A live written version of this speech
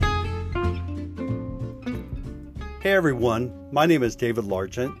Hey everyone, my name is David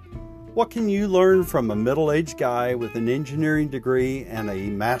Largent. What can you learn from a middle-aged guy with an engineering degree and a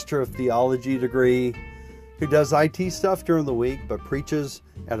Master of Theology degree who does IT stuff during the week but preaches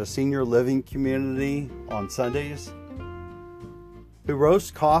at a senior living community on Sundays? Who roasts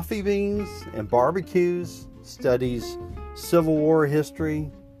coffee beans and barbecues, studies Civil War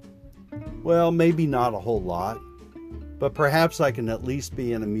history? Well, maybe not a whole lot, but perhaps I can at least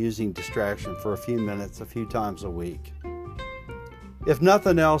be an amusing distraction for a few minutes, a few times a week. If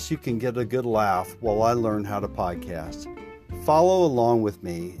nothing else, you can get a good laugh while I learn how to podcast. Follow along with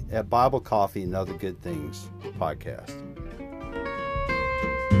me at Bible Coffee and Other Good Things podcast.